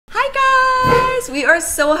guys, we are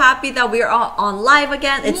so happy that we are on live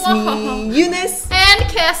again. It's me, Eunice. And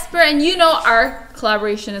Kasper, and you know our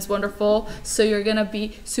collaboration is wonderful. So you're gonna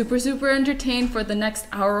be super entertained for the next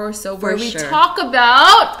hour or so where we talk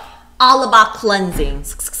about all about cleansing.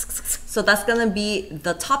 So that's gonna be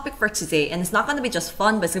the topic for today, and it's not gonna be just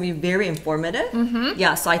fun, but it's gonna be very informative.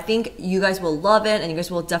 Yeah, so I think you guys will love it, and you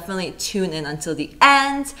guys will definitely tune in until the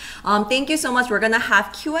end. Thank you so much. We're gonna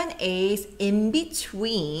have Q&As in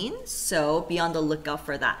between, so be on the lookout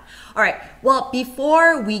for that. All right, well,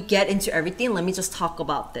 before we get into everything, let me just talk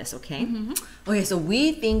about this, okay? Okay, so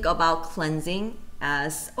we think about cleansing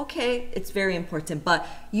as, okay, it's very important, but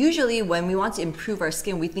usually when we want to improve our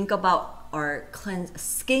skin, we think about our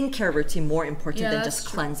skincare routine more important than just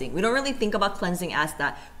cleansing. We don't really think about cleansing as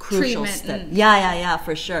that crucial step. Yeah,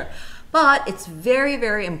 for sure. But it's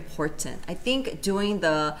very important. I think doing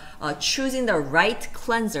the choosing the right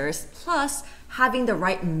cleansers plus having the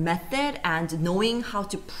right method and knowing how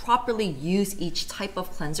to properly use each type of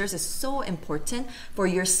cleansers is so important for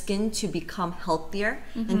your skin to become healthier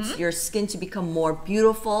and your skin to become more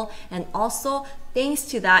beautiful, and also thanks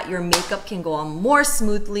to that your makeup can go on more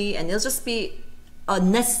smoothly, and it'll just be a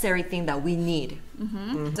necessary thing that we need.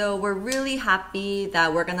 So we're really happy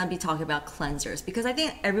that we're gonna be talking about cleansers, because I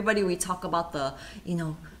think everybody, we talk about the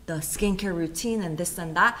the skincare routine and this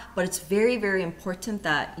and that, but it's very important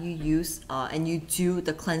that you use and you do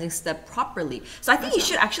the cleansing step properly. So I think you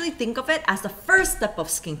should actually think of it as the first step of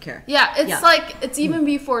skincare. Yeah, it's like, it's even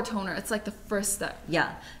before toner. It's like the first step.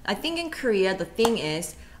 Yeah, I think in Korea, the thing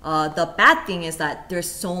is, the bad thing is that there's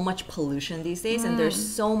so much pollution these days, and there's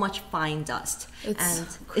so much fine dust.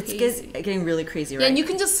 It's getting really crazy, right? Yeah, and you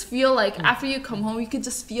can just feel like after you come home, you can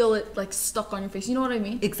just feel it like stuck on your face. You know what I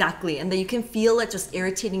mean? Exactly. And then you can feel it just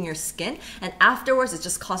irritating your skin, and afterwards it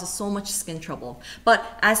just causes so much skin trouble. But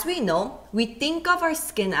as we know, we think of our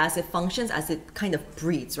skin as it functions as it kind of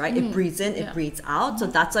breathes, right? It breathes in, it breathes out. So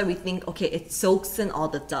that's why we think, okay, it soaks in all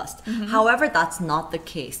the dust. However, that's not the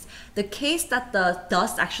case. The case that the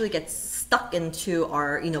dust actually gets stuck into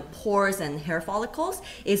our pores and hair follicles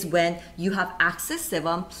is when you have excess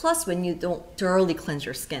sebum, plus when you don't thoroughly cleanse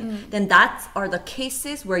your skin. Then that are the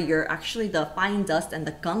cases where you're actually, the fine dust and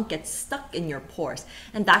the gunk gets stuck in your pores,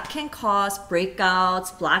 and that can cause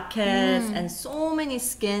breakouts, blackheads, and so many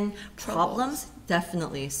skin problems.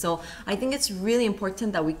 Definitely. So I think it's really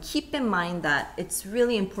important that we keep in mind that it's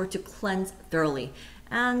really important to cleanse thoroughly.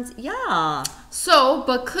 And yeah. So,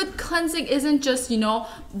 but good cleansing isn't just,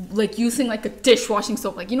 like using like a dishwashing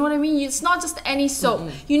soap. Like, you know what I mean? It's not just any soap.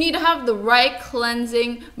 You need to have the right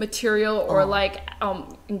cleansing material or like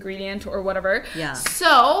ingredient or whatever. Yeah.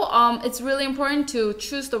 So, it's really important to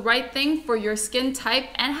choose the right thing for your skin type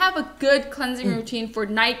and have a good cleansing routine for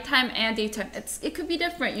nighttime and daytime. It could be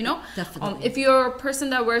different, Definitely. If you're a person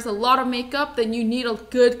that wears a lot of makeup, then you need a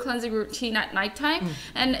good cleansing routine at nighttime.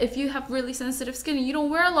 And if you have really sensitive skin and you don't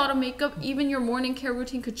wear a lot of makeup, even your morning care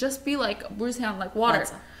routine could just be like bruising on like water.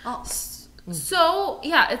 So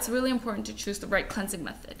yeah, it's really important to choose the right cleansing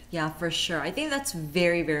method. Yeah, for sure. I think that's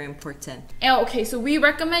very important. Okay, so we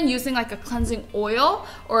recommend using like a cleansing oil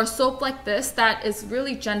or a soap like this that is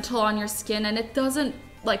really gentle on your skin, and it doesn't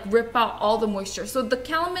like rip out all the moisture. So the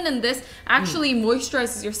calamine in this actually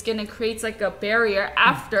moisturizes your skin and creates like a barrier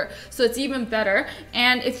after, so it's even better.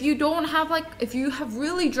 And if you don't have if you have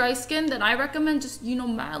really dry skin, then I recommend just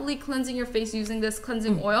mildly cleansing your face using this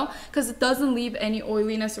cleansing oil, because it doesn't leave any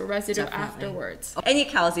oiliness or residue afterwards.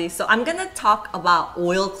 Anyhow, so I'm gonna talk about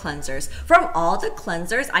oil cleansers. From all the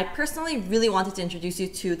cleansers, I personally really wanted to introduce you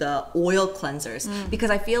to the oil cleansers,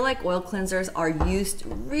 because I feel like oil cleansers are used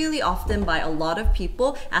really often by a lot of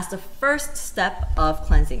people as the first step of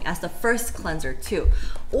cleansing, as the first cleanser too.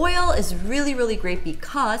 Oil is really great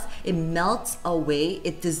because it melts away,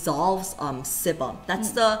 it dissolves sebum.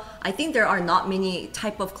 That's I think there are not many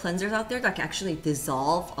type of cleansers out there that can actually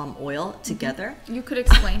dissolve oil together. You could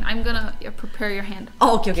explain. I'm gonna prepare your hand.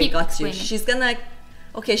 Oh, okay, got you. She's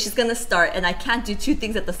gonna start, and I can't do two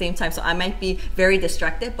things at the same time, so I might be very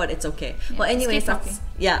distracted, but it's okay. Yeah, but anyways,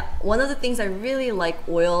 one of the things I really like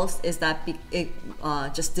oils is that it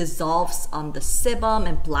just dissolves the sebum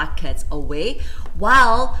and blackheads away,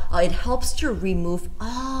 while it helps to remove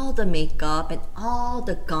all the makeup and all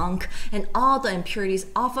the gunk and all the impurities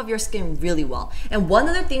off of your skin really well. And one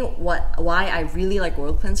other thing why I really like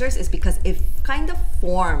oil cleansers is because it kind of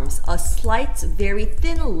forms a slight, very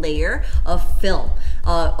thin layer of film,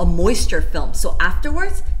 a moisture film. So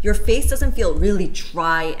afterwards, your face doesn't feel really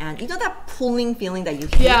dry, and that pulling feeling that you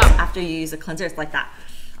get after you use a cleanser. It's like that.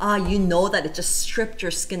 you know that it just stripped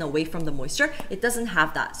your skin away from the moisture. It doesn't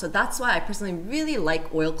have that. So that's why I personally really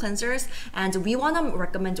like oil cleansers, and we want to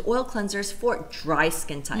recommend oil cleansers for dry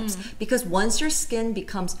skin types, because once your skin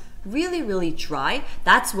becomes really dry,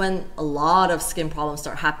 that's when a lot of skin problems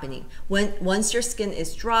start happening. Once your skin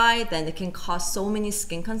is dry, then it can cause so many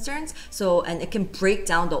skin concerns, and it can break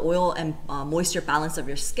down the oil and moisture balance of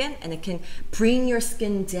your skin, and it can bring your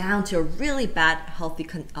skin down to a really bad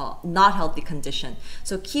not healthy condition.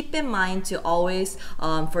 So keep in mind to always,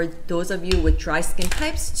 for those of you with dry skin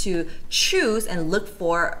types, to choose and look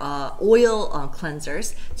for oil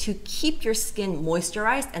cleansers to keep your skin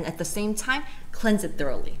moisturized and at the same time cleanse it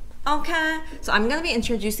thoroughly. Okay, so I'm gonna be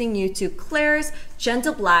introducing you to KLAIRS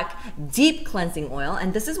Gentle Black Deep Cleansing Oil,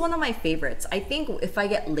 and this is one of my favorites. I think if I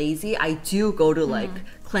get lazy, I do go to like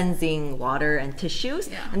cleansing water and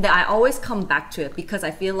tissues, and then I always come back to it because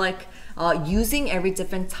I feel like using every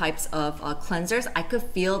different types of cleansers, I could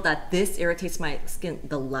feel that this irritates my skin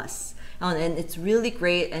the less. And it's really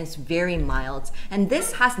great, and it's very mild. And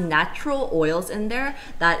this has natural oils in there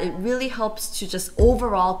that it really helps to just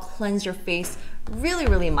overall cleanse your face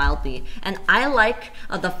really mildly. And I like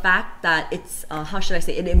the fact that it's, how should I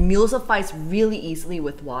say, it emulsifies really easily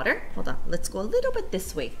with water. Hold on, let's go a little bit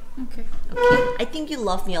this way. Okay. I think you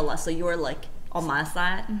love me a lot, so you are like on my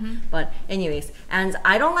side. But anyways, and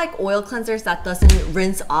I don't like oil cleansers that doesn't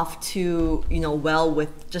rinse off too, well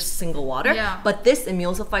with just single water. But this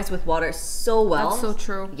emulsifies with water so well. That's so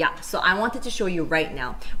true. Yeah, so I wanted to show you right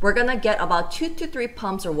now. We're gonna get about 2 to 3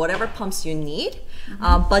 pumps or whatever pumps you need.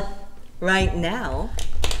 But right now,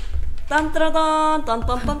 dun, dun, dun, dun,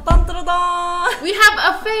 dun, dun, dun, dun, dun. We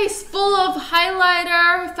have a face full of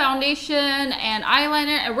highlighter, foundation, and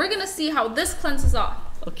eyeliner, and we're gonna see how this cleanses off.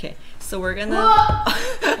 Okay, so we're gonna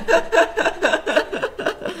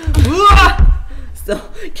so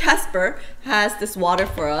Kasper has this water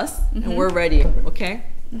for us, and we're ready. Okay.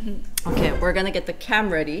 Okay, we're gonna get the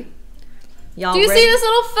cam ready. Y'all Do you ready? see this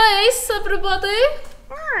little face, everybody?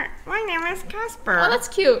 My name is Kasper. Oh, that's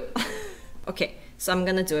cute. Okay, so I'm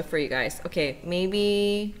gonna do it for you guys. Okay,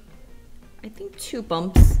 maybe I think 2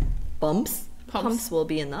 bumps will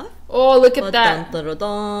be enough. Oh, look at that. Dun, dun,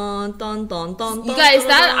 dun, dun, dun, You guys,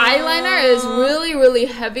 that eyeliner is really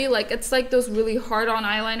heavy. Like, it's like those really hard on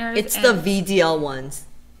eyeliners. It's the VDL ones,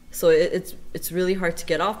 so it's really hard to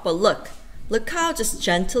get off. But look how just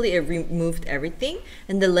gently it removed everything.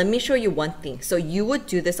 And then let me show you one thing. So you would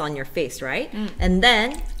do this on your face, right? And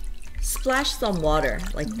then splash some water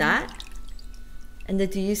like that. And then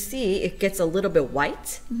do you see it gets a little bit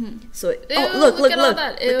white? So Ew, look look at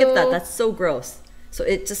at that. That's so gross. So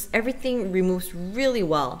it just, everything removes really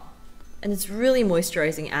well, and it's really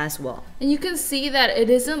moisturizing as well. And you can see that it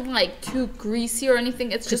isn't like too greasy or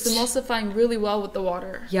anything. It's just emulsifying really well with the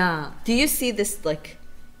water. Yeah. Do you see this like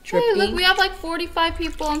dripping? Hey, look, we have like 45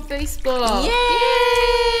 people on Facebook.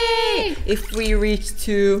 Yay! If we reach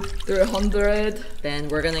to 300, then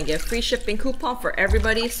we're gonna get free shipping coupon for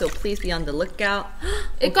everybody, so please be on the lookout.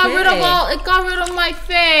 It got rid of my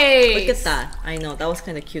face. Look at that. I know, that was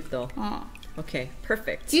kind of cute though. Okay,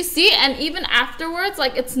 perfect. Do you see? And even afterwards,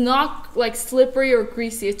 like, it's not like slippery or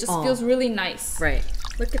greasy. It just feels really nice. Right.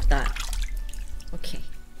 Look at that. Okay.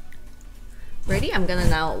 Ready? I'm gonna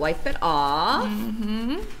now wipe it off.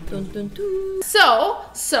 Dun, dun, dun.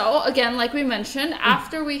 So again, like we mentioned,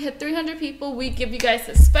 after we hit 300 people, we give you guys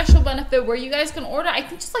a special benefit where you guys can order, I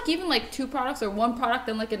think, just like even like 2 products or 1 product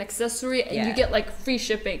and like an accessory, and you get like free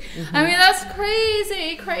shipping. I mean, that's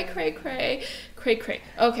crazy. Cray.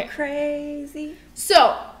 Okay. Crazy.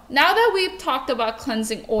 So now that we've talked about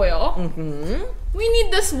cleansing oil, we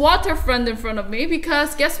need this water friend in front of me,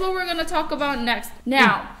 because guess what we're gonna talk about next?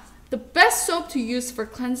 Now, the best soap to use for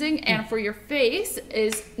cleansing and for your face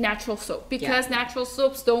is natural soap, because natural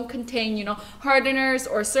soaps don't contain, hardeners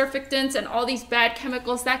or surfactants and all these bad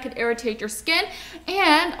chemicals that could irritate your skin.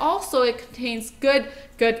 And also it contains good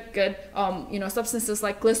substances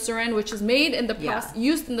like glycerin, which is made in the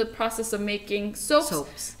used in the process of making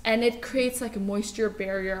soaps, and it creates like a moisture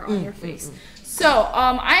barrier on your face. So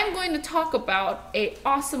I'm going to talk about a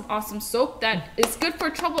awesome soap that is good for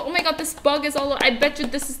trouble. Oh my god, this bug is all over. I bet you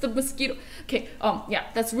this is the mosquito. Okay,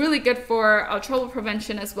 that's really good for trouble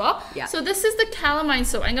prevention as well. So this is the CALAMINE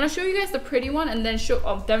soap. I'm gonna show you guys the pretty one and then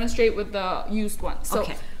demonstrate with the used one. So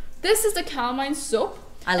this is the CALAMINE soap.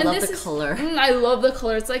 I love the color. I love the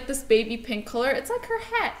color. It's like this baby pink color. It's like her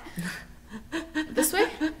hat. This way?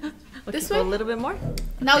 This way? A little bit more?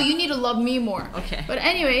 Now you need to love me more. Okay. But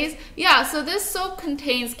anyways, so this soap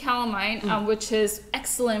contains calamine, which is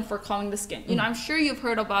excellent for calming the skin. I'm sure you've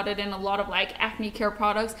heard about it in a lot of like acne care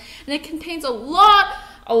products, and it contains a lot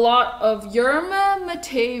a lot of yerba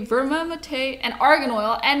mate, and argan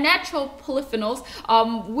oil and natural polyphenols,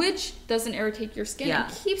 which doesn't irritate your skin and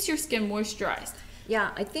keeps your skin moisturized.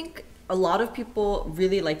 Yeah, I think a lot of people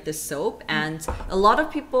really like this soap, and a lot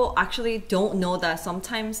of people actually don't know that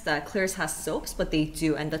sometimes that KLAIRS has soaps, but they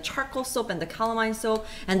do. And the charcoal soap and the calamine soap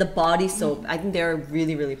and the body soap, I think they're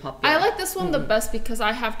really, really popular. I like this one the best because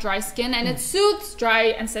I have dry skin and it soothes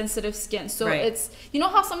dry and sensitive skin. So it's, you know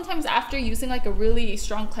how sometimes after using like a really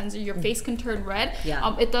strong cleanser, your face can turn red?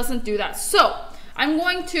 Yeah. It doesn't do that. So I'm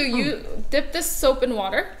going to dip this soap in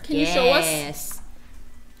water. Can you show us? Yes.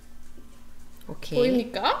 Okay.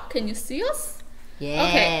 보입니까? Can you see us? Yes.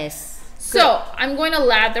 Okay. So I'm going to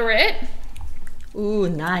lather it. Ooh,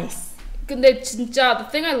 nice. 근데 진짜 the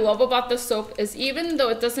thing I love about this soap is even though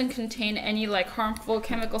it doesn't contain any like harmful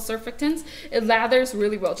chemical surfactants, it lathers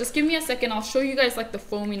really well. Just give me a second. I'll show you guys like the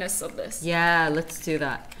foaminess of this. Yeah, let's do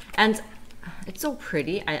that. And it's so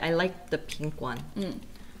pretty. I like the pink one.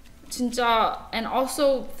 진짜, and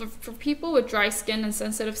also for people with dry skin and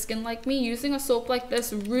sensitive skin like me, using a soap like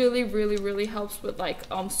this really, really, really helps with like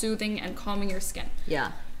soothing and calming your skin.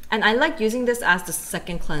 Yeah. And I like using this as the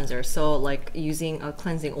second cleanser. So like using a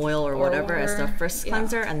cleansing oil or whatever as the first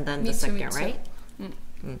cleanser and then the second, right?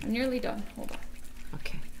 I'm nearly done. Hold on.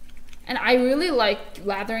 Okay. And I really like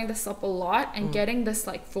lathering this up a lot and getting this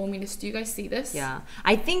like foaminess. Do you guys see this? Yeah.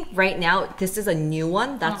 I think right now this is a new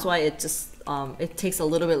one. That's why it just it takes a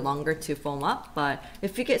little bit longer to foam up, but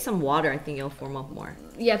if you get some water, I think it'll foam up more.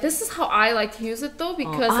 Yeah, this is how I like to use it though,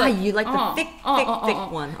 because you like the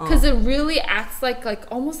thick one. Because it really acts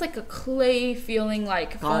like almost like a clay feeling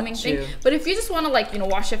like foaming thing. But if you just want to like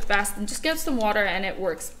wash it fast and just get some water and it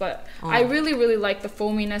works. But I really like the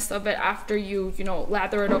foaminess of it after you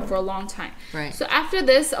lather it up for a long time. Right. So after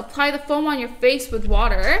this, apply the foam on your face with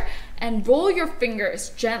water and roll your fingers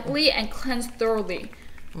gently and cleanse thoroughly.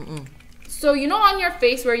 So on your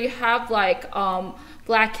face where you have like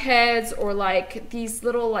blackheads or like these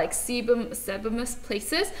little like sebumous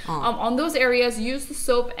places, on those areas, use the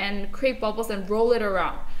soap and create bubbles and roll it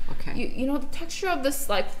around. Okay. The texture of this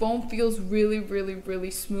like foam feels really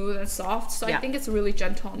smooth and soft. So I think it's really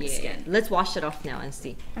gentle on the skin. Let's wash it off now and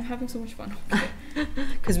see. I'm having so much fun.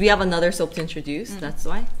 Because we have another soap to introduce. That's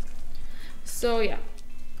why. So yeah.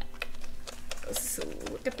 So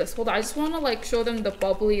look at this. Hold on. I just want to like show them the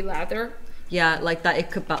bubbly lather. Yeah, like that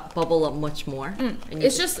it could bubble up much more.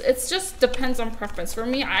 It's just depends on preference. For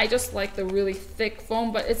me, I just like the really thick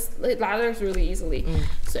foam, but it lathers really easily.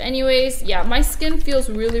 So anyways, yeah, my skin feels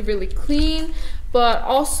really clean, but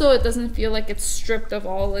also it doesn't feel like it's stripped of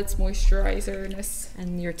all its moisturizerness.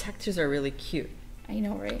 And your textures are really cute. I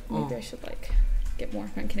know, right? Maybe I should like get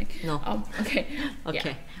more. I'm kidding. No. Okay.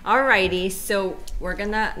 Okay. Yeah. Alrighty. So we're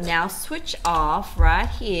gonna now switch off right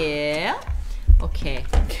here. Okay.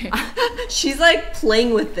 She's like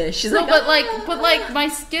playing with this. She's like, but like my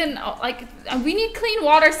skin, like we need clean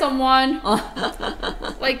water, someone.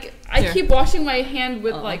 Like I keep washing my hand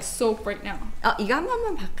with like soap right now. 이거 한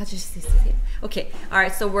번만 바꿔주실 수 있으세요? Okay. All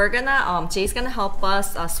right. So we're gonna Jay's gonna help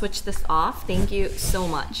us switch this off. Thank you so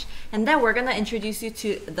much. And then we're gonna introduce you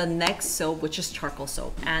to the next soap, which is charcoal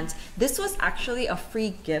soap. And this was actually a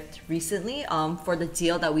free gift recently for the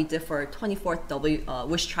deal that we did for 24th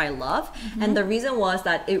Wish Try Love. And the reason was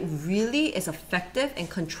that it really is effective in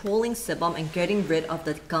controlling sebum and getting rid of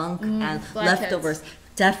the gunk and leftovers.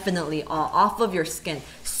 Definitely off of your skin.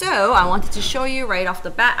 So I wanted to show you right off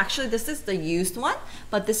the bat. Actually, this is the used one,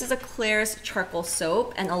 but this is a KLAIRS charcoal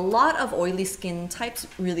soap, and a lot of oily skin types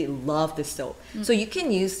really love this soap. So you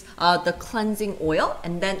can use the cleansing oil,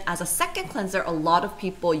 and then as a second cleanser, a lot of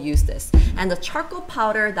people use this. And the charcoal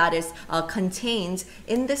powder that is contained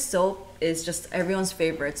in this soap is just everyone's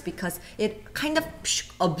favorites because it kind of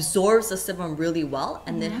absorbs the sebum really well,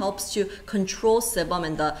 and it helps to control sebum,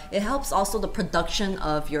 and it helps also the production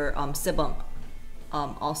of your sebum.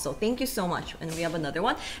 Also, thank you so much. And we have another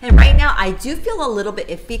one. And right now, I do feel a little bit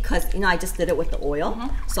iffy because I just did it with the oil.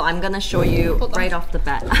 So I'm gonna show you right off the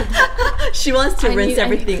bat. She wants to rinse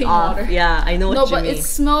everything off. Water. Yeah, I know what you mean. No, but it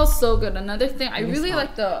smells so good. Another thing, I really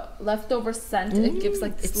like the leftover scent. It gives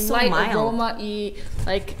like this light aroma-y,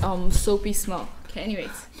 like soapy smell. Okay,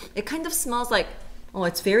 anyways. It kind of smells like,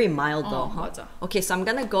 it's very mild though. 맞아. Okay, so I'm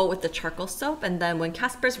gonna go with the charcoal soap, and then when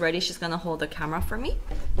Kasper's ready, she's gonna hold the camera for me.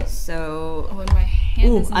 So. And my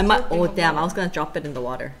hand is damn! I was gonna drop it in the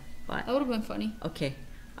water. But that would have been funny. Okay.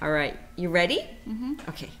 All right. You ready?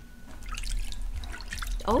 Okay.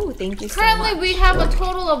 Oh, thank you so much. Currently, we have a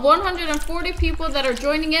total of 140 people that are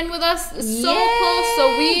joining in with us. It's so close,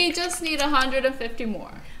 so we just need 150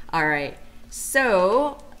 more. All right.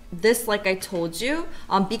 So this, like I told you,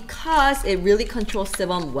 because it really controls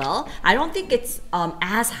sebum well, I don't think it's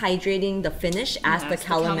as hydrating the finish as the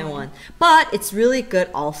CALAMINE one. But it's really good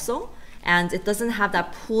also. And it doesn't have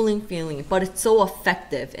that pooling feeling, but it's so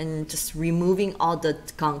effective in just removing all the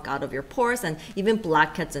gunk out of your pores and even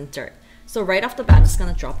blackheads and dirt. So right off the bat, I'm just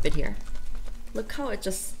gonna drop it here. Look how it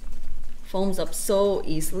just foams up so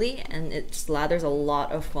easily, and it just lathers a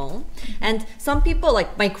lot of foam. And some people,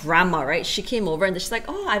 like my grandma, right? She came over and she's like,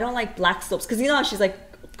 oh, I don't like black soaps. Because you know, she's like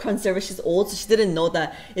conservative, she's old, so she didn't know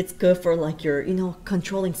that it's good for like your, you know,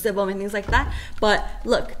 controlling sebum and things like that. But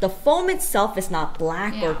look, the foam itself is not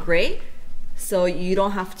black or gray. So you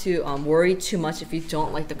don't have to worry too much if you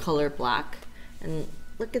don't like the color black. And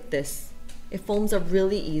look at this. It foams up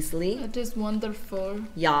really easily. It is wonderful.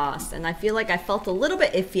 Yes, and I feel like I felt a little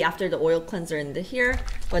bit iffy after the oil cleanser in here,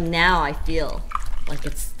 but now I feel like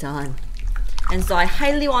it's done. And so I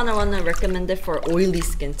highly wanna recommend it for oily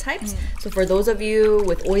skin types. So for those of you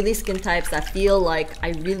with oily skin types that feel like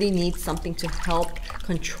I really need something to help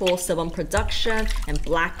control sebum production and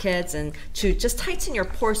blackheads and to just tighten your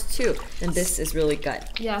pores too, then this is really good.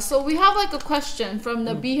 Yeah, so we have like a question from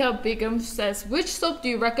the Biha Begum says, which soap do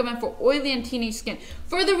you recommend for oily and teenage skin?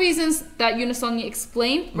 For the reasons that Eunice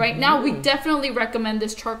explained, right now we definitely recommend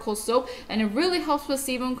this charcoal soap, and it really helps with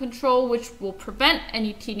sebum control, which will prevent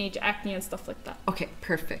any teenage acne and stuff like that. Okay,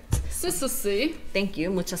 perfect. Sissy. Thank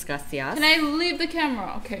you, muchas gracias. Can I leave the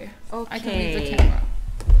camera? Okay. Okay. I can leave the camera.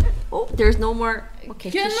 Oh, there's no more.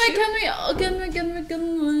 Okay. Can we?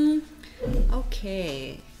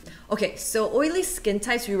 Okay. Okay, so oily skin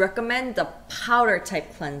types, we recommend the powder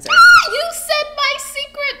type cleanser. You said my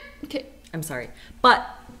secret. Okay. I'm sorry, but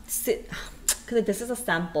this is a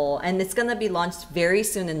sample, and it's gonna be launched very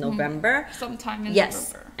soon in November. Sometime in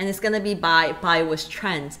November. And it's gonna be by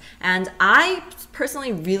Wishtrend. And I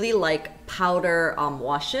personally really like powder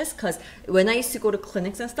washes, because when I used to go to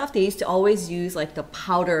clinics and stuff, they used to always use like the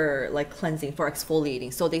powder like cleansing for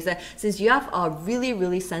exfoliating. So they said, since you have a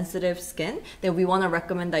really sensitive skin, then we want to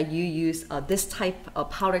recommend that you use this type of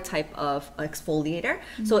powder type of exfoliator.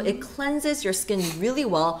 So it cleanses your skin really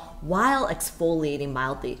well while exfoliating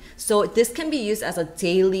mildly. So this can be used as a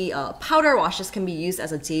daily powder washes can be used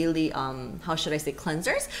as a daily how should I say,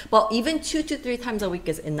 cleansers, but even 2 to 3 times a week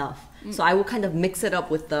is enough. So I will kind of mix it up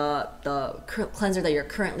with the cleanser that you're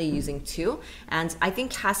currently using too. And I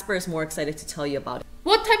think Kasper is more excited to tell you about it.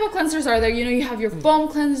 What type of cleansers are there? You know, you have your foam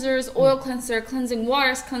cleansers, oil cleanser, cleansing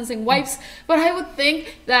waters, cleansing wipes. But I would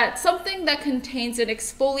think that something that contains an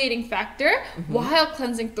exfoliating factor while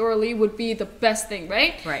cleansing thoroughly would be the best thing,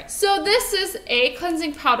 right? Right. So this is a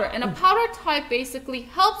cleansing powder. And a powder type basically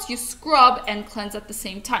helps you scrub and cleanse at the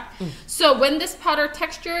same time. So when this powder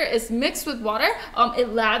texture is mixed with water, it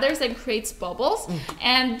lathers and creates bubbles.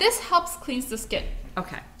 And this helps cleanse the skin.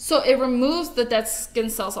 Okay. So it removes the dead skin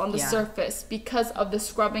cells on the surface because of the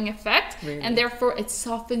scrubbing effect, and therefore it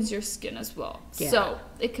softens your skin as well. So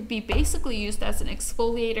it could be basically used as an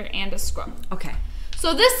exfoliator and a scrub. Okay.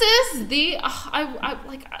 So this is the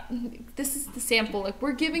this is the sample. Like,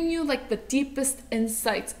 we're giving you like the deepest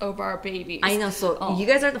insights of our babies. I know. So you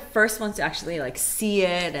guys are the first ones to actually like see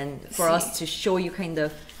it, and for us to show you kind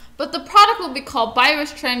of. But the product will be called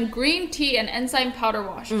Wishtrend Green Tea and Enzyme Powder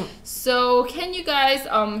Wash. So can you guys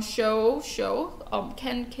show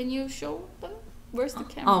can you show them? Where's the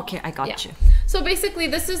camera? Oh, okay, I got you. So basically,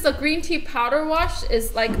 this is the green tea powder wash.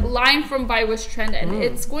 Is like line from Wishtrend, and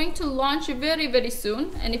it's going to launch very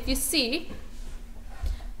soon. And if you see,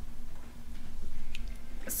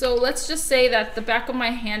 so let's just say that the back of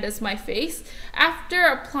my hand is my face. After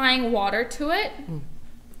applying water to it.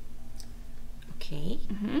 Okay.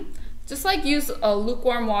 Just like use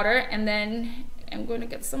lukewarm water, and then I'm going to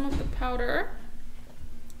get some of the powder.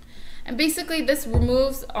 And basically this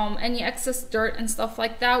removes any excess dirt and stuff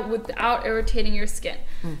like that without irritating your skin.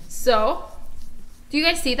 So, do you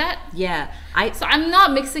guys see that? Yeah. So I'm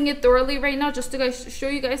not mixing it thoroughly right now, just to show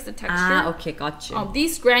you guys the texture. Ah, okay, got you.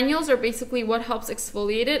 These granules are basically what helps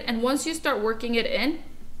exfoliate it, and once you start working it in.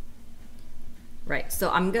 Right, so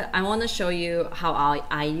I want to show you how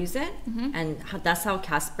I use it, and that's how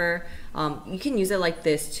Kasper, you can use it like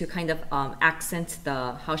this to kind of accent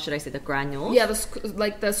the, how should I say, the granules. Yeah,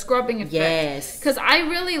 like the scrubbing effect. Yes. Because I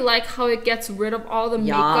really like how it gets rid of all the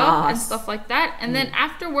makeup and stuff like that. And then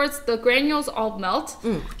afterwards, the granules all melt,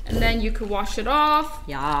 and then you could wash it off.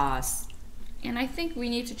 Yes. And I think we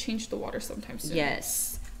need to change the water sometime soon.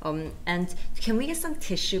 Yes. And can we get some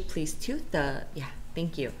tissue, please, too? Yeah,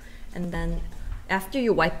 thank you. And then after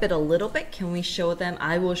you wipe it a little bit, can we show them?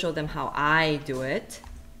 I will show them how I do it.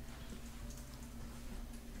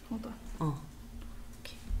 Hold on. Oh,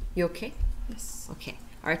 okay. You okay? Yes. Okay.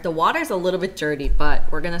 All right, the water's a little bit dirty,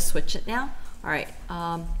 but we're gonna switch it now. All right,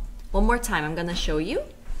 one more time, I'm gonna show you.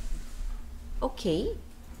 Okay.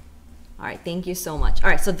 All right, thank you so much. All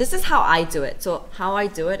right, so this is how I do it. So how I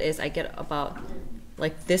do it is I get about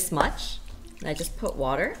like this much, and I just put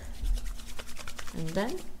water, and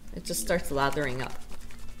then it just starts lathering up.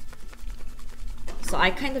 So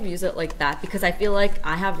I kind of use it like that because I feel like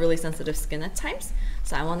I have really sensitive skin at times.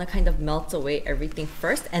 So I want to kind of melt away everything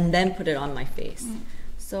first and then put it on my face.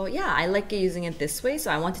 So yeah, I like using it this way.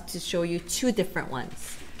 So I wanted to show you 2 different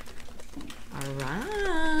ones. All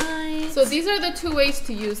right. So these are the 2 ways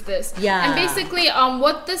to use this. Yeah. And basically,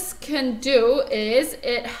 what this can do is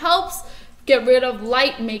it helps get rid of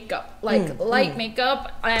light makeup, like light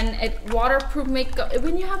makeup and waterproof makeup.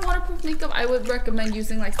 When you have waterproof makeup, I would recommend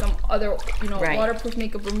using like some other, waterproof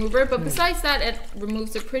makeup remover. But besides that, it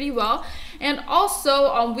removes it pretty well. And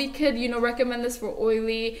also, we could, recommend this for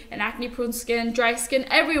oily and acne-prone skin, dry skin,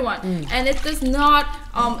 everyone. And it does not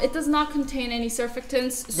contain any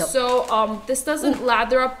surfactants. Yep. So this doesn't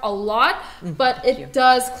lather up a lot, but it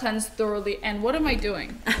does cleanse thoroughly. And what am I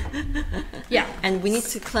doing? Yeah. And we need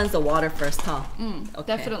to cleanse the water first, huh?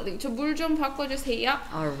 Okay. Definitely. 저 물 좀 바꿔주세요.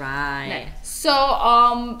 All right. 네.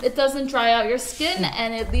 So it doesn't dry out your skin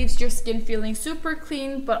and it leaves your skin feeling super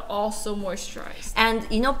clean but also moisturized. And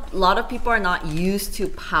a lot of people are not used to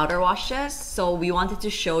powder washes, so we wanted to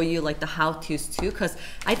show you like the how-tos too, because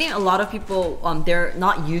I think a lot of people they're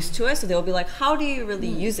not used to it, so they'll be like, how do you really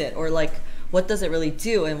use it, or like what does it really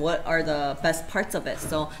do and what are the best parts of it.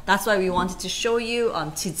 So that's why we wanted to show you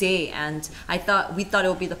today, and we thought it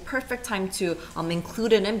would be the perfect time to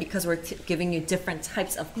include it in, because we're giving you different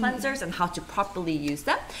types of cleansers and how to properly use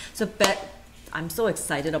them. So I'm so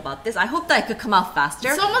excited about this. I hope that it could come out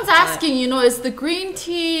faster. Someone's asking, is the green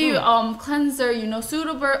tea cleanser,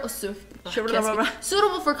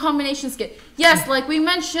 suitable for combination skin? Yes, like we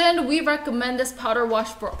mentioned, we recommend this powder wash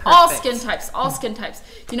for all skin types,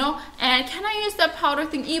 And can I use that powder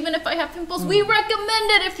thing even if I have pimples? We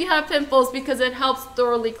recommend it if you have pimples because it helps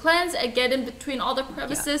thoroughly cleanse and get in between all the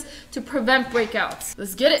crevices to prevent breakouts.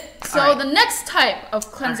 Let's get it. So the next type of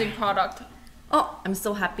cleansing product. Oh, I'm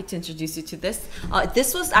so happy to introduce you to this.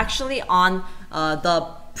 This was actually on the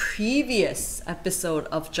previous episode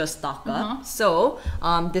of Just Stock Up. So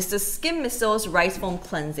this is Skin Misso's Rice Foam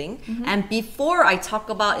Cleansing. And before I talk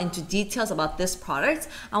into details about this product,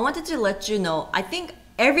 I wanted to let you know, I think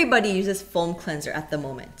everybody uses foam cleanser at the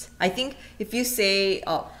moment. I think if you say,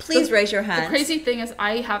 please raise your hand. The crazy thing is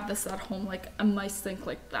I have this at home, like in my sink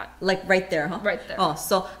like that. Like right there, huh? Right there. Oh,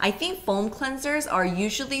 so I think foam cleansers are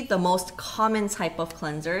usually the most common type of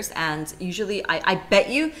cleansers, and usually I bet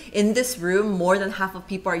you in this room more than half of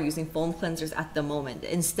people are using foam cleansers at the moment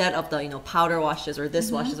instead of the powder washes or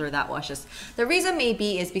this washes or that washes. The reason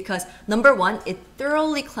maybe is because number 1, it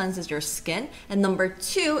thoroughly cleanses your skin, and number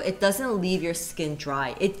 2, it doesn't leave your skin dry.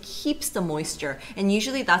 It keeps the moisture, and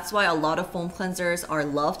usually that's why a lot of foam cleansers are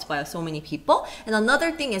loved by so many people. And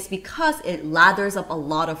another thing is because it lathers up a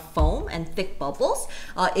lot of foam and thick bubbles,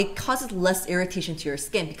 it causes less irritation to your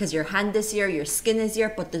skin because your hand is here, your skin is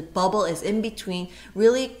here, but the bubble is in between,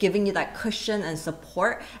 really giving you that cushion and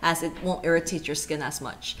support as it won't irritate your skin as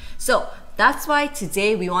much. So that's why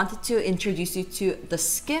today we wanted to introduce you to the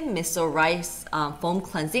Skin Miso Rice Foam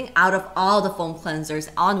Cleansing out of all the foam cleansers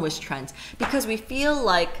on Wishtrend, because we feel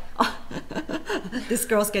like this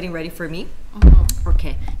girl's getting ready for me.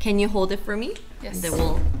 Okay, can you hold it for me? Yes. And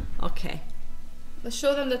then okay. Let's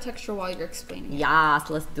show them the texture while you're explaining. Yes,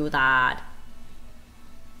 let's do that.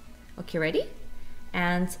 Okay, ready?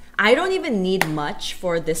 And I don't even need much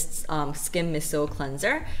for this Skin Miso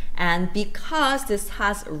cleanser, and because this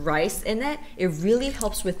has rice in it, it really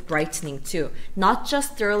helps with brightening too. Not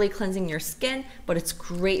just thoroughly cleansing your skin, but it's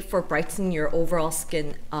great for brightening your overall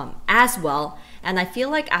skin as well. And I feel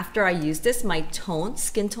like after I use this, my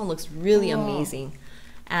skin tone looks really amazing.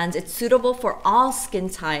 And it's suitable for all skin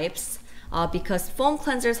types because foam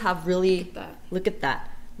cleansers have really, look at that,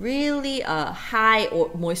 really high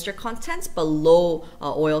moisture content but low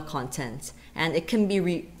oil content, and it can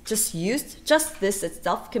be just this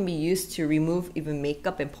itself can be used to remove even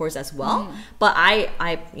makeup and pores as well. But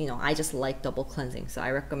I just like double cleansing, so I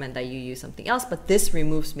recommend that you use something else, but this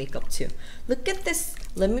removes makeup too. Look at this.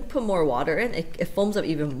 Let me put more water in. It foams up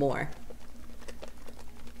even more.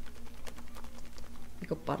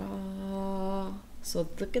 So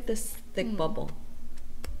look at this thick bubble.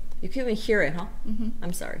 You can even hear it, huh?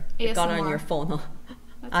 I'm sorry. It got on your phone, huh?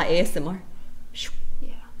 ASMR.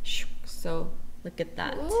 Yeah. So look at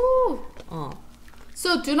that. Ooh.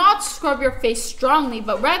 So do not scrub your face strongly,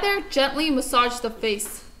 but rather gently massage the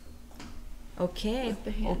face. Okay.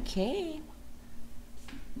 Okay.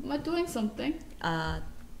 Am I doing something?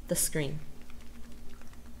 The screen.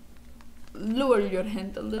 Lower your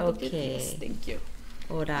hand a little bit. Okay. Yes, thank you.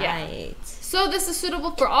 Alright. Yeah. So this is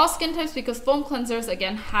suitable for all skin types because foam cleansers,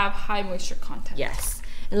 again, have high moisture content. Yes.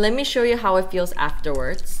 And let me show you how it feels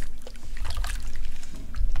afterwards.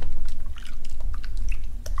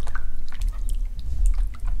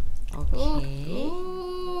 Okay.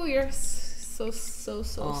 Ooh, you're so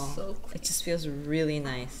clean. It just feels really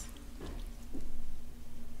nice.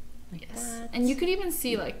 Like Yes. that. And you could even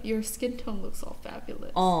see like your skin tone looks all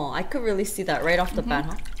fabulous. Oh, I could really see that right off the bat,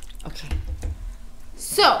 huh? Okay.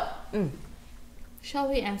 So, shall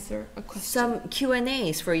we answer a question? Some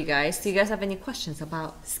Q&As for you guys. Do you guys have any questions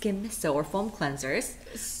about skin miso or foam cleansers?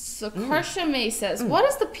 So Karsha May says, what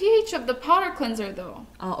is the pH of the powder cleanser though?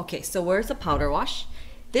 Oh, okay. So where's the powder wash?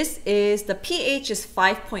 This is, the pH is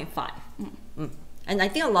 5.5. And I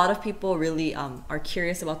think a lot of people really are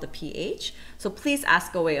curious about the pH. So please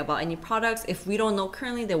ask away about any products. If we don't know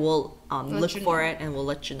currently, then we'll look for it and we'll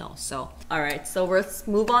let you know. So, all right. So let's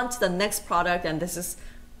move on to the next product. And this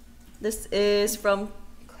is from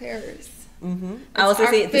KLAIRS. I was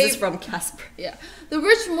going to say this is from Kasper. Yeah, the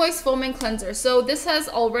Rich Moist Foaming Cleanser. So this has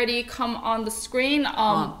already come on the screen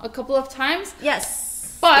a couple of times.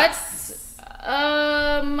 Yes. But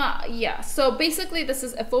yeah, so basically this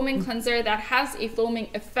is a foaming cleanser that has a foaming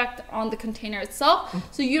effect on the container itself.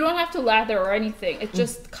 So you don't have to lather or anything. It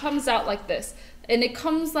just comes out like this. And it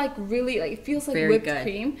comes like really, like it feels like Very whipped good.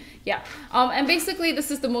 cream. Yeah. And basically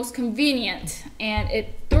this is the most convenient and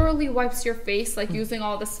it thoroughly wipes your face like using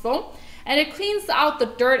all this foam. And it cleans out the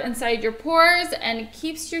dirt inside your pores and it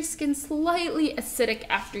keeps your skin slightly acidic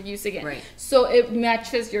after using it. Right. So it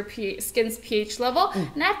matches your skin's pH level.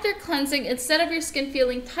 And after cleansing, instead of your skin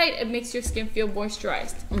feeling tight, it makes your skin feel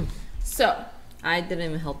moisturized. So. I didn't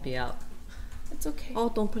even help you out. It's okay. Oh,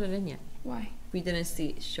 don't put it in yet. Why? We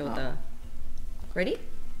didn't show the... Ready?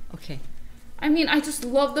 Okay. I mean, I just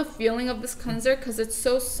love the feeling of this cleanser because it's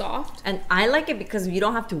so soft. And I like it because you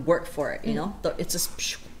don't have to work for it, you know? It's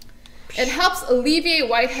just... It helps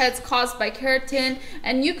alleviate whiteheads caused by keratin,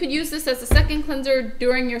 and you could use this as a second cleanser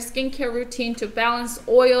during your skincare routine to balance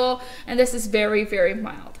oil, and this is very, very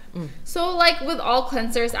mild. So like with all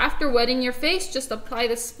cleansers, after wetting your face, just apply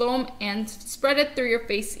this foam and spread it through your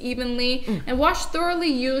face evenly and wash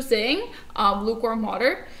thoroughly using lukewarm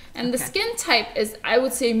water. And the skin type is, I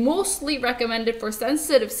would say, mostly recommended for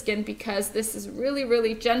sensitive skin because this is really,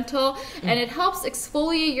 really gentle and it helps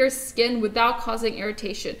exfoliate your skin without causing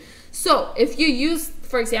irritation. So if you use,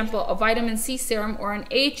 for example, a vitamin C serum or an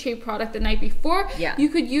AHA product the night before, you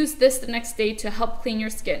could use this the next day to help clean your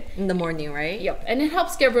skin. In the morning, right? Yep, and it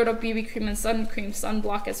helps get rid of BB cream and sun cream,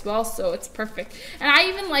 sunblock as well, so it's perfect. And I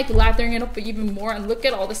even like lathering it up even more, and look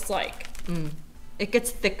at all this like... It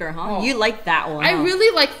gets thicker, huh? You like that one, I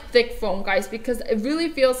really like thick foam, guys, because it really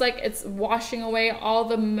feels like it's washing away all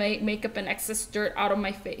the makeup and excess dirt out of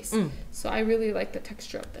my face. So I really like the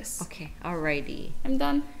texture of this. Okay, alrighty. I'm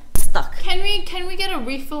done. Stuck. Can we get a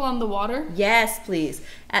refill on the water? Yes, please.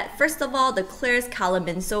 First of all, the KLAIRS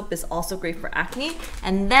CALAMINE soap is also great for acne.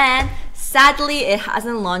 And then, sadly, it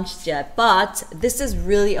hasn't launched yet, but this is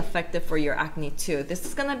really effective for your acne too. This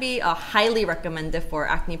is gonna be highly recommended for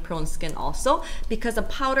acne-prone skin also because the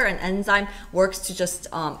powder and enzyme works to just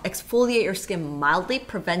exfoliate your skin mildly,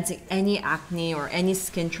 preventing any acne or any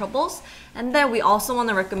skin troubles. And then we also want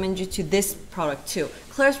to recommend you to this product too,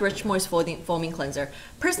 KLAIRS Rich Moist Foaming Cleanser.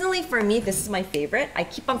 Personally, for me, this is my favorite. I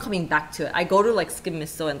keep on coming back to it. I go to like Skin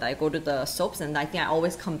Miso and I go to the soaps, and I think I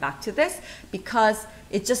always come back to this because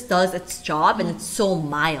it just does its job and it's so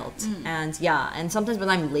mild. And yeah, and sometimes when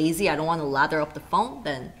I'm lazy, I don't want to lather up the foam,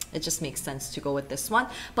 then it just makes sense to go with this one.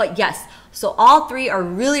 But yes, so all three are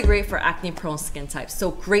really great for acne-prone skin types.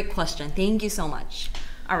 So great question. Thank you so much.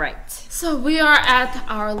 All right. So we are at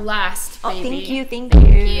our last baby. Oh, thank you, thank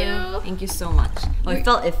you. Thank you so much. Oh, it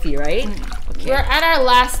felt iffy, right? Okay. We're at our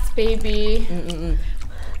last baby.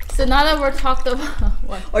 So now that we're talked about...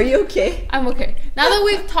 What? Are you okay? I'm okay. Now that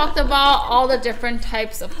we've talked about all the different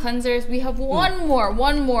types of cleansers, we have one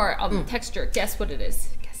more texture. Guess what it is?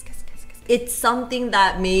 Guess. It's something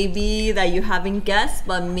that maybe that you haven't guessed,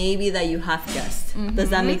 but maybe that you have guessed. Does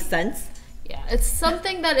that make sense? Yeah, it's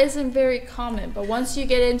something that isn't very common, but once you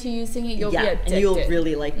get into using it, you'll be addicted. And you'll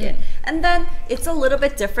really like it. And then it's a little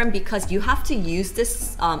bit different because you have to use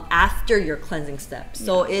this after your cleansing step.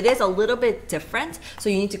 So it is a little bit different. So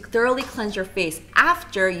you need to thoroughly cleanse your face.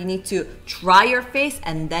 After, you need to dry your face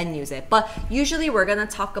and then use it. But usually we're gonna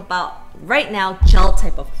talk about right now gel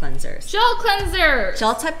type of cleansers. Gel cleansers!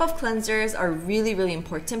 Gel type of cleansers are really, really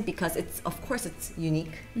important because it's, of course, it's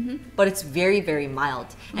unique, but it's very, very mild.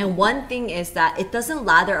 And one thing is that it doesn't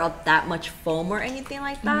lather up that much foam or anything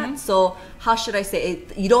like that. So how should I say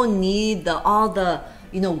it? You don't need all the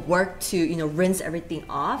work to rinse everything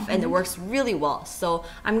off, and it works really well. So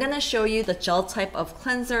I'm gonna show you the gel type of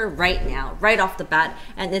cleanser right now, right off the bat,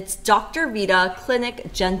 and it's Dr. Vita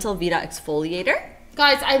Clinic Gentle Vita Exfoliator.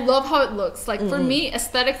 Guys, I love how it looks. Like for me,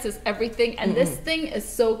 aesthetics is everything, and this thing is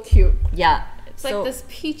so cute. Yeah. It's like this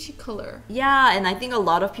peachy color. Yeah, and I think a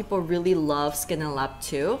lot of people really love Skin and Lab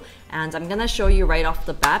too. And I'm gonna show you right off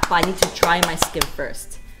the bat, but I need to dry my skin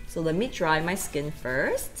first. So let me dry my skin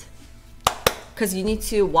first. Because you need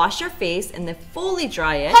to wash your face and then fully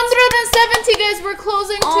dry it. 170, guys, we're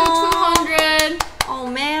closing to 200. Oh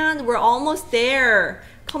man, we're almost there.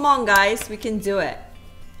 Come on guys, we can do it.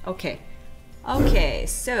 Okay,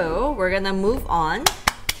 so we're gonna move on.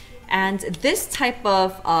 And this type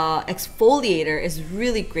of exfoliator is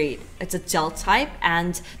really great. It's a gel type,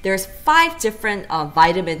 and there's 5 different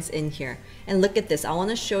vitamins in here. And look at this. I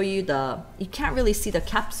want to show you you can't really see the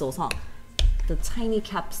capsules, huh? The tiny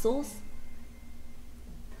capsules.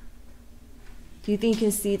 Do you think you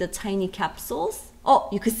can see the tiny capsules? Oh,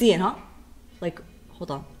 you can see it, huh? Like,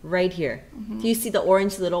 hold on, right here. Do you see the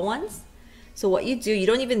orange little ones? So what you do, you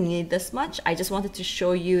don't even need this much. I just wanted to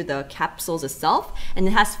show you the capsules itself. And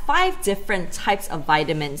it has 5 different types of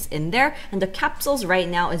vitamins in there. And the capsules right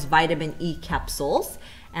now is vitamin E capsules.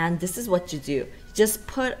 And this is what you do. You just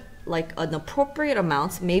put like an appropriate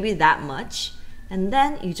amount, maybe that much. And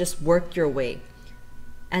then you just work your way.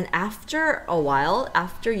 And after a while,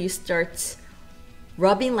 after you start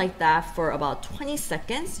rubbing like that for about 20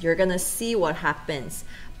 seconds, you're gonna see what happens.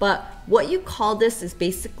 But what you call this is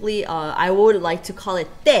basically, I would like to call it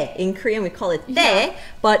te. In Korean, we call it te.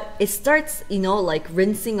 But it starts, like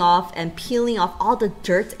rinsing off and peeling off all the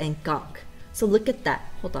dirt and gunk. So look at that.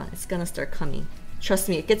 Hold on, it's gonna start coming. Trust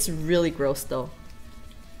me, it gets really gross though.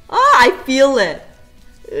 I feel it.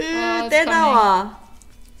 Te nawa.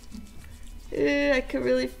 I can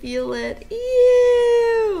really feel it.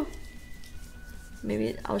 Ew.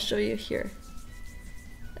 Maybe I'll show you here.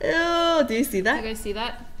 Ew, do you see that? You guys see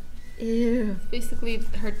that? Ew. Basically,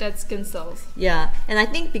 her dead skin cells. Yeah, and I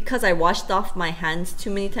think because I washed off my hands too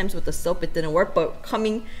many times with the soap, it didn't work. But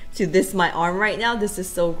coming to my arm right now, this is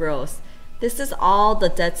so gross. This is all the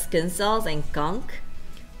dead skin cells and gunk.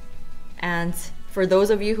 And for those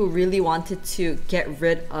of you who really wanted to get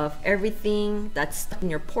rid of everything that's stuck in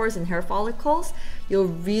your pores and hair follicles, you'll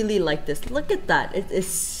really like this. Look at that. It is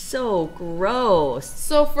so gross.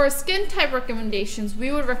 So for skin type recommendations,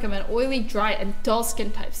 we would recommend oily, dry, and dull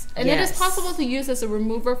skin types. And it is possible to use as a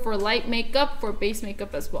remover for light makeup, for base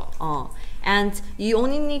makeup as well. And you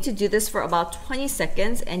only need to do this for about 20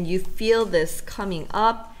 seconds, and you feel this coming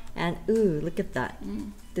up. And ooh, look at that.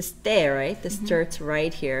 This there, right? This dirt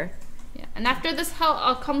right here. Yeah, and after this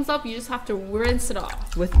comes up, you just have to rinse it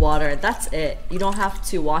off. With water, that's it. You don't have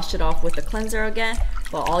to wash it off with the cleanser again,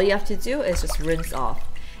 but all you have to do is just rinse off.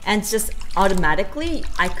 And just automatically,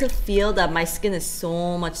 I could feel that my skin is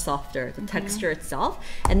so much softer, the texture itself.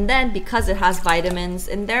 And then because it has vitamins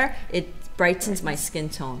in there, it brightens my skin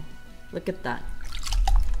tone. Look at that.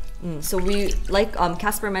 So we, like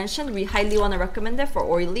Kasper mentioned, we highly want to recommend it for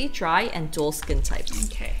oily, dry, and dull skin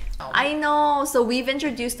types. Okay. I know, so we've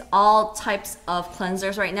introduced all types of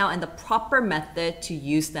cleansers right now and the proper method to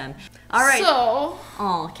use them. All right. So,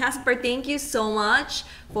 Kasper, thank you so much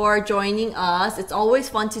for joining us. It's always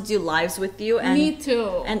fun to do lives with you. And me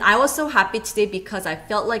too. And I was so happy today because I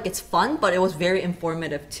felt like it's fun, but it was very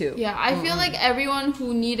informative too. Yeah, I feel like everyone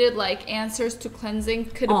who needed like answers to cleansing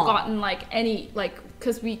could have gotten like any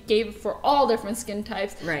because we gave it for all different skin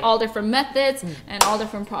types, all different methods, and all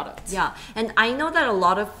different products. Yeah, and I know that a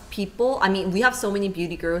lot of people, I mean, we have so many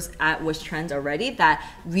beauty gurus at Wishtrend already that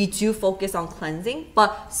we do focus on cleansing,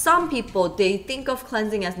 but some people, they think of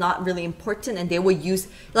cleansing as not really important, and they will use,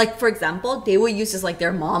 like for example, they will use just like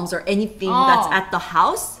their moms or anything that's at the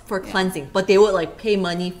house for cleansing, but they would like pay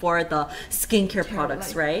money for the skincare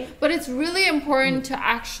products, right? But it's really important to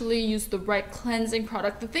actually use the right cleansing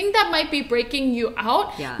product. The thing that might be breaking you out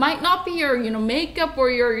might not be your makeup or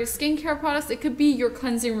your skincare products. It could be your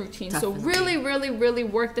cleansing routine. Definitely. So really, really, really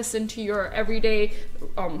work this into your everyday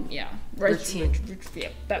routine.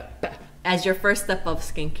 As your first step of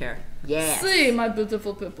skincare. Yes. See, my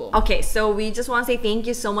beautiful people. Okay, so we just want to say thank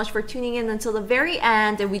you so much for tuning in until the very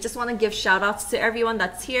end, and we just want to give shout outs to everyone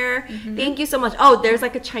that's here. Thank you so much. Oh, there's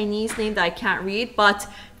like a Chinese name that I can't read, but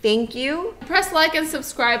thank you. Press like and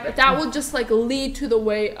subscribe. That will just like lead to the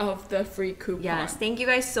way of the free coupon. Yes, thank you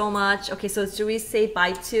guys so much. Okay, so should we say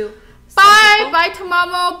bye to Bye, bye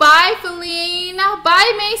Tamamo, bye Feline,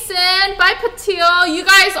 bye Mason, bye Patil. You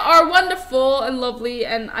guys are wonderful and lovely,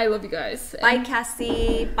 and I love you guys. Bye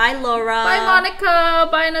Cassie, bye Laura, Bye Monica,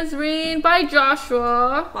 bye Nazreen, bye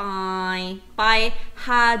Joshua. bye, bye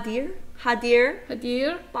Hadir,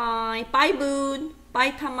 Hadir. bye Boon,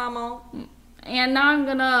 bye Tamamo. And now I'm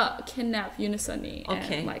gonna kidnap Eunice and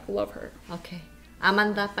Okay. like love her. Okay,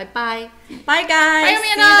 Amanda, bye bye, bye guys. Bye See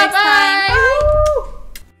you Amanda, next time. bye. Bye.